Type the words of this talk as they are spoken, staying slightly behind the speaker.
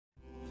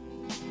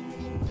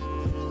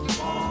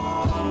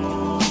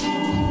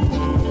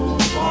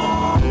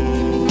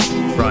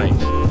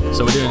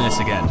So we're doing this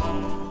again.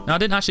 Now I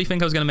didn't actually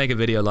think I was going to make a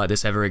video like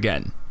this ever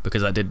again,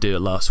 because I did do it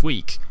last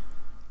week.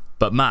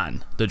 But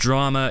man, the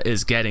drama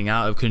is getting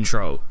out of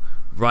control.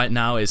 Right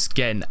now it's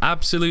getting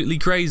absolutely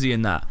crazy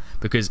in that,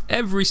 because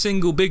every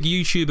single big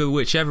YouTuber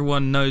which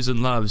everyone knows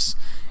and loves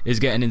is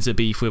getting into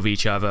beef with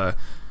each other.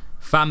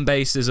 Fan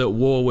bases at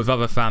war with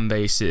other fan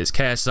bases,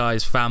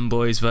 KSI's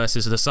fanboys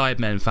versus the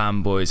Sidemen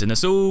fanboys, and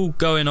it's all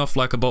going off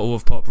like a bottle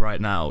of pop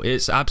right now.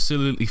 It's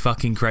absolutely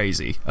fucking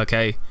crazy,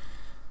 okay?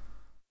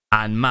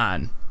 And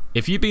man,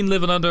 if you've been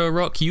living under a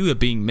rock, you have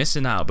been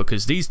missing out,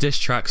 because these diss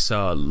tracks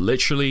are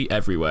literally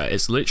everywhere.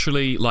 It's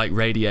literally like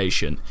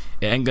radiation.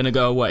 It ain't gonna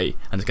go away,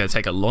 and it's gonna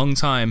take a long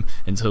time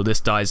until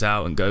this dies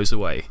out and goes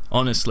away.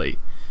 Honestly.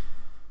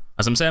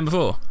 As I'm saying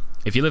before,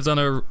 if you lived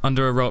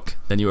under a rock,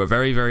 then you're a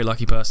very, very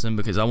lucky person,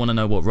 because I want to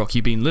know what rock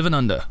you've been living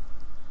under.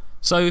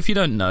 So if you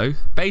don't know,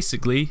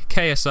 basically,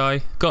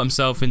 KSI got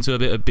himself into a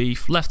bit of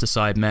beef, left the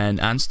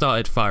Sidemen, and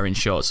started firing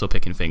shots or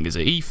picking fingers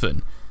at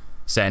Ethan,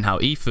 saying how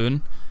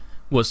Ethan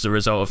was the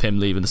result of him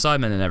leaving the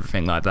Sidemen and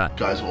everything like that.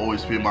 Guys will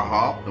always be in my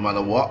heart, no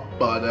matter what,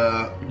 but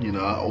you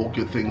know, all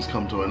good things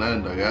come to an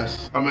end, I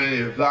guess. I mean,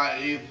 if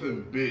that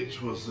Ethan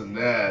bitch wasn't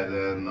there,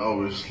 then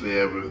obviously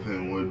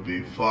everything would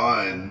be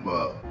fine,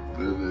 but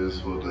it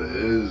is what it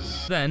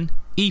is. Then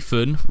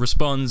Ethan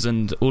responds,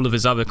 and all of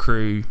his other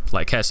crew,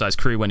 like KSI's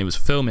crew when he was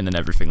filming and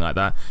everything like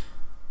that,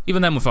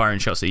 even them were firing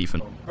shots at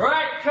Ethan.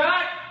 Right,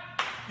 cut!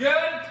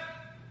 Good!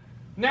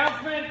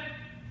 Announcement!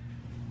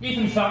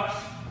 Ethan sucks.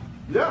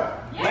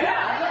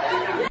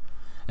 Yeah.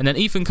 And then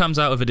Ethan comes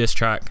out with a diss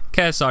track,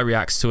 KSI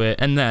reacts to it,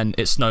 and then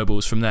it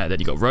snowballs from there. Then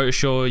you got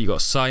Rotoshaw, you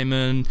got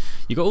Simon,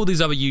 you got all these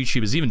other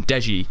YouTubers, even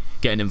Deji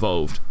getting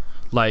involved.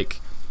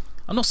 Like,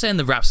 I'm not saying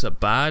the raps are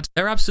bad,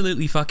 they're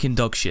absolutely fucking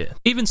dog shit.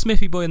 Even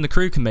Smithy Boy and the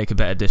crew can make a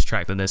better diss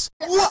track than this.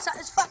 What?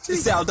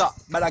 Up,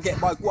 man, I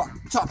get my what?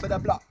 Top of the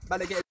block,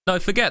 man, I get. No,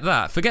 forget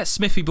that. Forget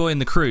Smithy Boy and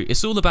the crew.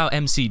 It's all about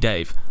MC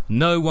Dave.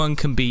 No one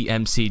can beat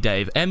MC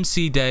Dave.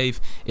 MC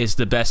Dave is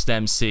the best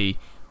MC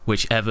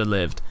which ever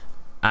lived.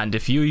 And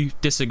if you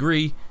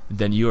disagree,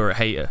 then you're a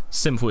hater.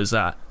 Simple as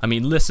that. I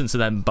mean, listen to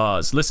them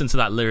bars. Listen to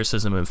that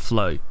lyricism and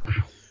flow.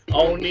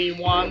 Only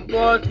one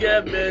book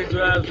give me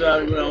drugs,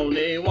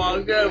 only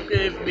one girl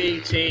give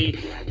me tea.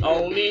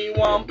 Only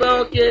one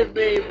book give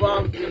me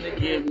rum, gonna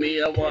give me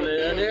a one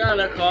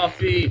and a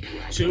coffee.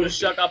 Two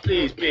sugar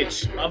please,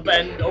 bitch, I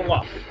bend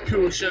over.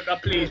 Two sugar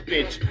please,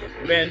 bitch,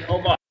 bend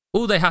over.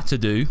 All they had to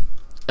do,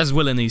 as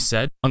Will and he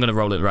said, I'm gonna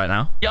roll it right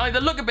now. You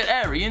either look a bit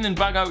airy and then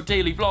bang out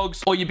daily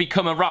vlogs, or you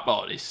become a rap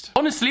artist.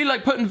 Honestly,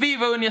 like putting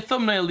Vivo in your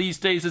thumbnail these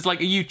days is like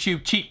a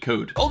YouTube cheat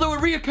code. Although a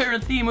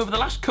reoccurring theme over the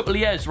last couple of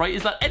years, right,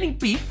 is that any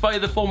beef via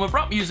the form of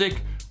rap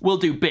music will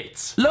do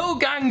bits. Low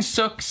Gang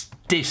Sucks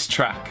diss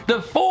track.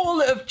 The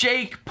fall of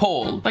Jake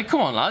Paul. Like,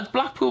 come on lads,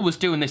 Blackpool was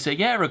doing this a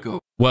year ago.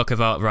 Work of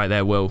art right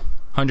there, Will.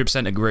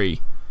 100% agree.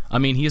 I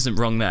mean, he isn't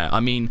wrong there. I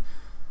mean,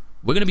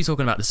 we're gonna be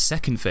talking about the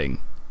second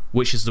thing,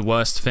 which is the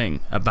worst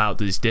thing about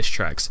these diss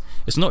tracks.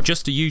 It's not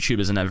just the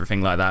YouTubers and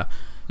everything like that.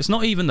 It's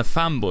not even the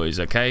fanboys,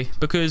 okay?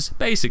 Because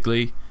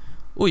basically,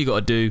 all you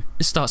gotta do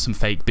is start some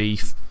fake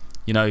beef.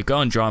 You know, go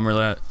on Drama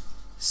Alert,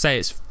 say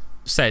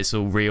it's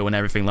all real and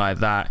everything like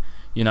that.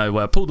 You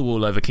know, pull the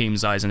wool over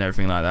Keem's eyes and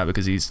everything like that,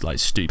 because he's like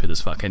stupid as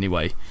fuck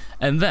anyway.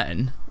 And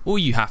then all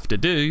you have to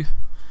do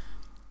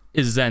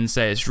is then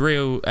say it's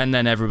real, and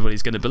then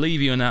everybody's going to believe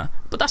you in that.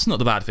 But that's not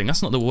the bad thing.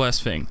 That's not the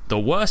worst thing. The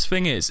worst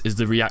thing is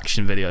the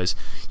reaction videos.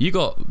 You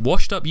got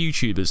washed up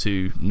YouTubers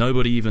who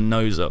nobody even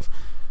knows of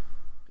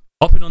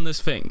hopping on this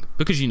thing,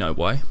 because you know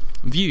why.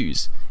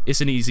 Views. It's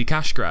an easy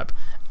cash grab,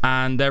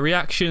 and their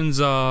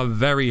reactions are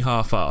very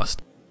half-assed.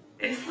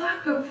 It's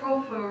like a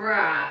proper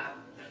rap.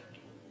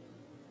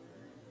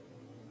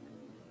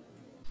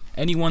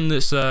 Anyone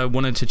that's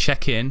wanted to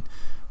check in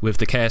with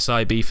the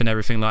KSI beef and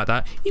everything like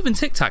that, even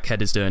Tic Tac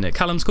Head is doing it,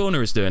 Callum's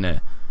Corner is doing it.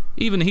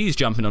 Even he's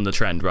jumping on the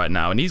trend right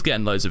now, and he's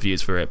getting loads of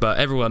views for it, but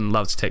everyone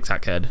loves Tic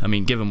Tac Head. I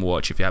mean, give him a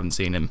watch if you haven't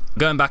seen him.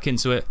 Going back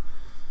into it,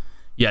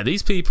 yeah,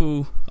 these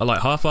people are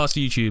like half-assed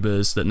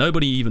YouTubers that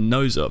nobody even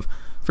knows of,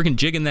 freaking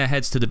jigging their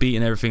heads to the beat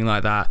and everything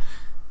like that.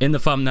 In the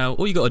thumbnail,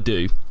 all you gotta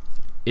do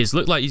is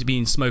look like you've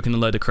been smoking a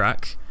load of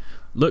crack,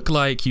 look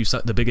like you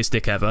suck the biggest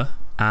dick ever,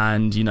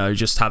 and, you know,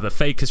 just have a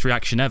fakest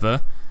reaction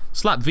ever,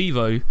 slap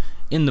Vivo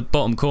in the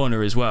bottom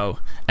corner as well,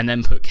 and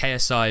then put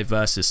KSI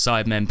versus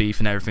Sidemen beef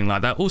and everything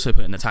like that, also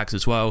put in the tags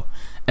as well,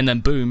 and then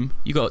boom,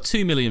 you got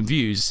 2 million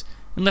views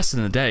in less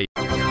than a day.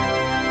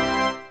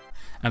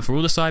 And for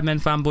all the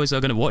Sidemen fanboys that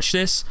are going to watch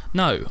this,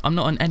 no, I'm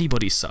not on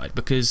anybody's side,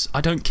 because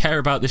I don't care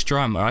about this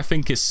drama. I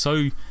think it's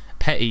so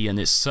petty and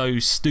it's so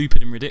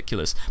stupid and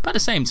ridiculous, but at the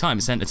same time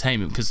it's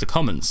entertainment, because the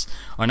comments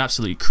are an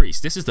absolute crease.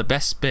 This is the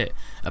best bit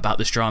about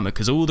this drama,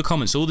 because all the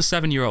comments, all the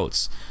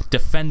 7-year-olds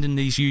defending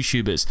these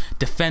YouTubers,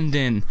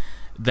 defending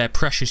their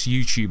precious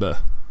YouTuber,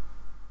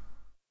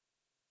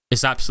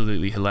 it's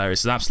absolutely hilarious.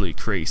 It's an absolute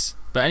crease.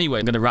 But anyway,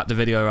 I'm going to wrap the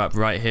video up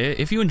right here.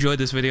 If you enjoyed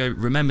this video,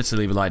 remember to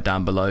leave a like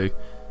down below.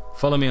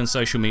 Follow me on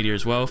social media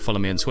as well. Follow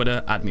me on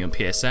Twitter, add me on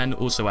PSN,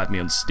 also add me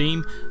on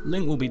Steam.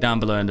 Link will be down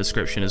below in the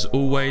description as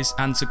always.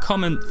 And to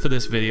comment for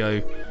this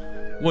video,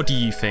 What do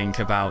you think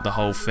about the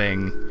whole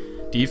thing?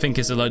 Do you think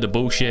it's a load of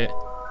bullshit?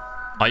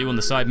 Are you on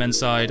the Sidemen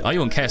side? Are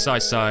you on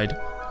KSI's side?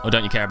 Or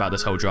don't you care about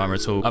this whole drama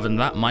at all? Other than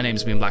that, my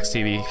name's been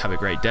BlaackzTV. Have a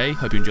great day.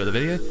 Hope you enjoyed the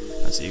video.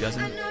 I'll see you guys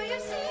in the